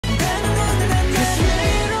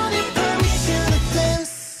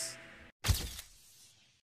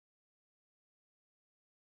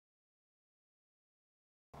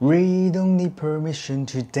We don't need permission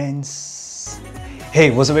to dance. Hey,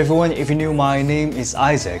 what's up everyone? If you're new, my name is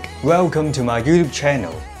Isaac. Welcome to my YouTube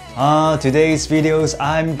channel. Today's videos,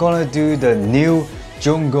 I'm gonna do the new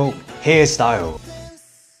JUNGKOOK hairstyle.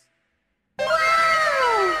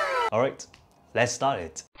 Alright, let's start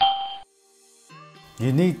it.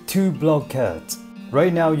 You need 2 block cut.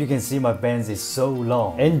 Right now you can see my bangs is so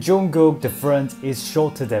long, and JUNGKOOK the front is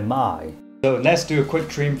shorter than mine. So let's do a quick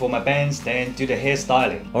trim for my bangs, then do the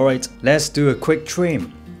hairstyling. Alright, let's do a quick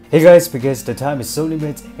trim. Hey guys, because the time is so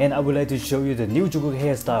limited and I would like to show you the new JUNGKOOK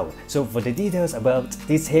hairstyle. So for the details about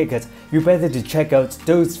this haircut, you better to check out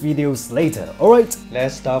those videos later. Alright,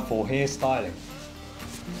 let's start for hairstyling.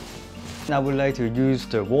 I would like to use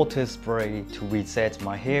the water spray to reset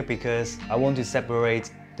my hair because I want to separate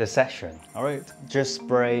the section. Alright, just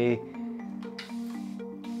spray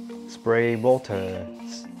water.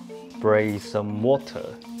 Spray some water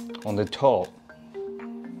on the top.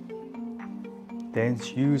 Then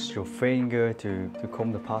use your finger to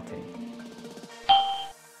comb the parting.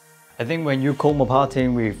 I think when you comb a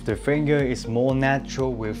parting with the finger, it's more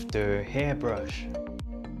natural with the hairbrush.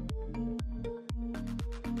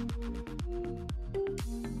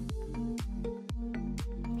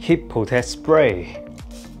 Heat protect spray.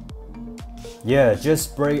 Yeah,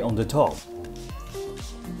 just spray on the top.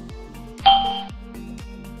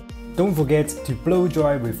 Don't forget to blow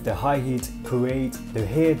dry with the high heat, create the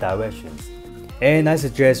hair directions. And I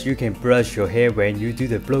suggest you can brush your hair when you do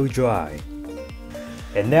the blow dry.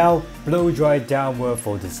 And now, blow dry downward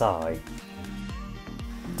for the side.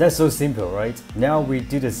 That's so simple, right? Now we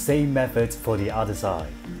do the same method for the other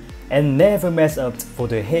side. And never mess up for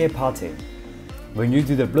the hair parting. When you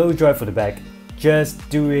do the blow dry for the back, just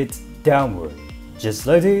do it downward. Just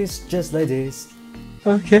like this, just like this.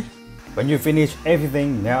 Okay. When you finish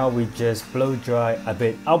everything, now we just blow dry a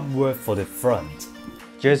bit upward for the front.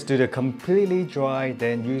 Just do the completely dry,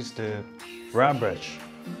 then use the round brush.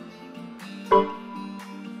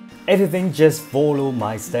 Everything just follow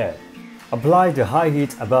my step. Apply the high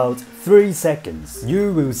heat about 3 seconds.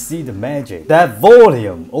 You will see the magic. That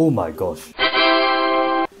volume, oh my gosh.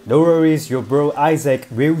 No worries, your bro Isaac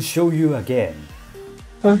will show you again.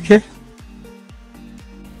 Okay.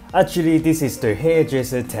 Actually, this is the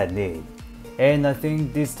hairdresser technique. And I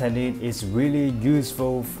think this technique is really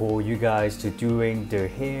useful for you guys to doing the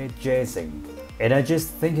hair dressing. And I just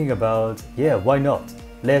thinking about, yeah, why not?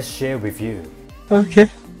 Let's share with you. Okay.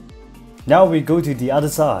 Now we go to the other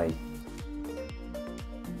side.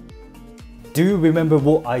 Do you remember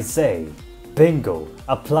what I say? Bingo!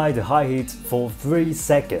 Apply the high heat for 3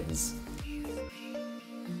 seconds.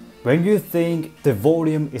 When you think the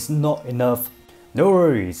volume is not enough, no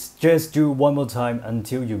worries, just do one more time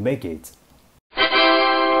until you make it.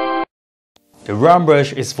 The round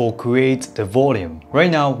brush is for create the volume.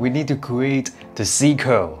 Right now we need to create the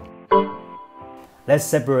C-curl. Let's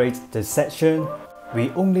separate the section. We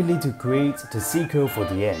only need to create the C-curl for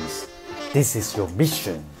the ends. This is your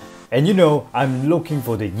mission. And you know, I'm looking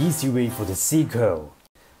for the easy way for the C-curl.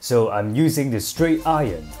 So I'm using the straight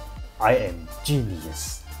iron. I am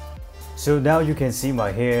genius. So now you can see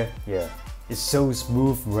my hair, yeah, it's so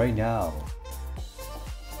smooth right now.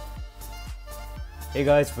 Hey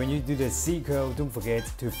guys, when you do the C-curl, don't forget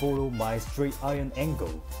to follow my straight iron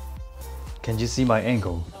angle. Can you see my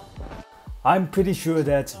angle? I'm pretty sure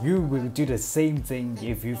that you will do the same thing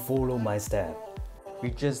if you follow my step. We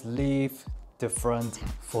just leave the front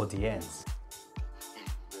for the ends.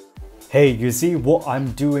 Hey, you see what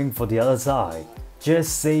I'm doing for the other side?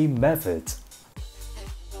 Just same method.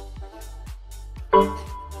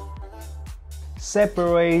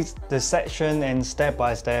 Separate the section and step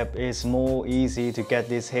by step is more easy to get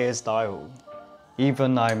this hairstyle.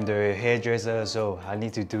 Even I'm the hairdresser, so I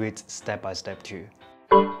need to do it step by step too.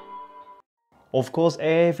 Of course,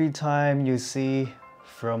 every time you see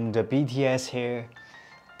from the BTS hair,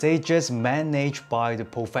 they just managed by the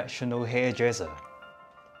professional hairdresser.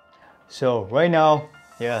 So right now,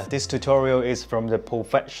 yeah, this tutorial is from the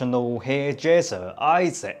professional hairdresser,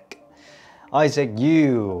 Isaac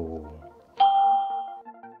YIU.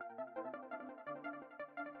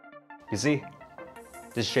 You see,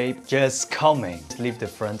 the shape just coming. Leave the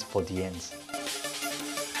front for the ends.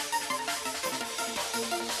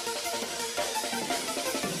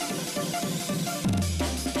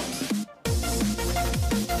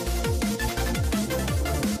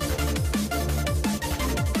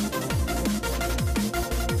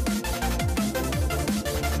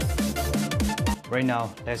 Right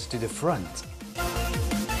now, let's do the front.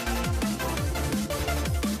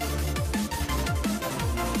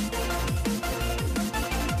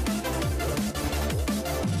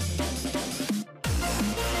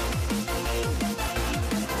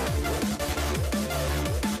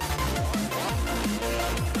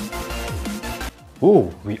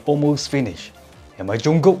 Oh, we almost finished. Am I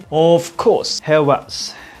JUNGKOOK? Of course, hair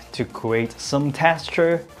wax to create some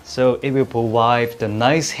texture so it will provide the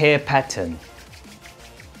nice hair pattern.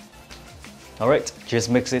 Alright,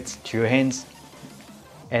 just mix it to your hands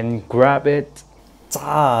and grab it.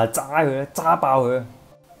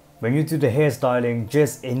 When you do the hairstyling,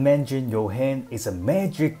 just imagine your hand is a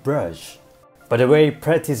magic brush. By the way,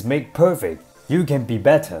 practice makes perfect. You can be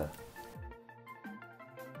better.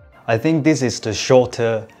 I think this is the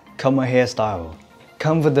shorter, calmer hairstyle.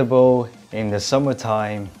 Comfortable in the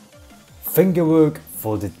summertime. Finger work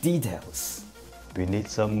for the details. We need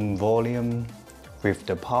some volume with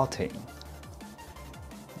the parting.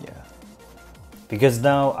 Yeah. Because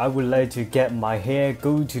now I would like to get my hair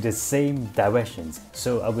go to the same directions.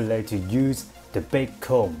 So I would like to use the big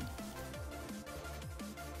comb.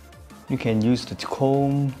 You can use the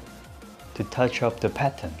comb to touch up the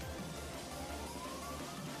pattern.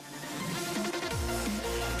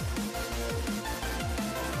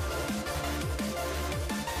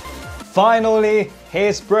 Finally,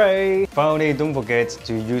 hairspray! Finally, don't forget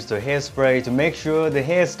to use the hairspray to make sure the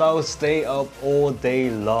hairstyle stay up all day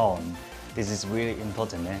long. This is really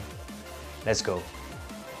important, man. Let's go.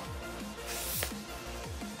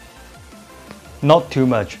 Not too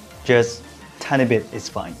much, just tiny bit is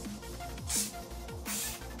fine.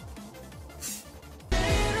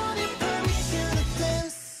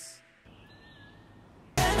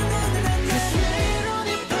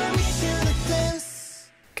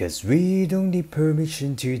 Cause we don't need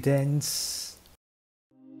permission to dance.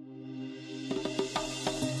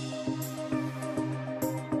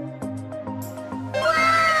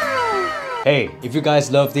 Wow! Hey, if you guys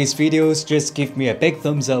love these videos, just give me a big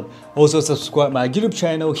thumbs up. Also subscribe my YouTube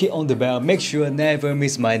channel, hit on the bell, make sure never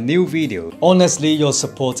miss my new video. Honestly, your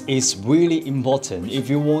support is really important. If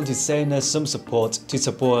you want to send us some support to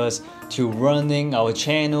support us to running our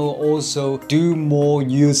channel, also do more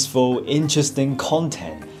useful, interesting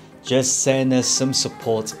content, just send us some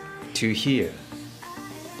support to here.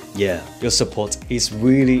 Yeah, your support is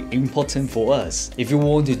really important for us. If you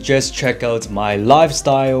want to just check out my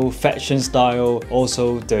lifestyle, fashion style,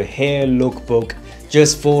 also the hair lookbook,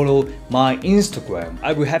 just follow my Instagram.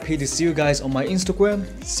 I will be happy to see you guys on my Instagram.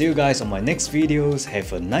 See you guys on my next videos.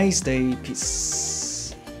 Have a nice day. Peace.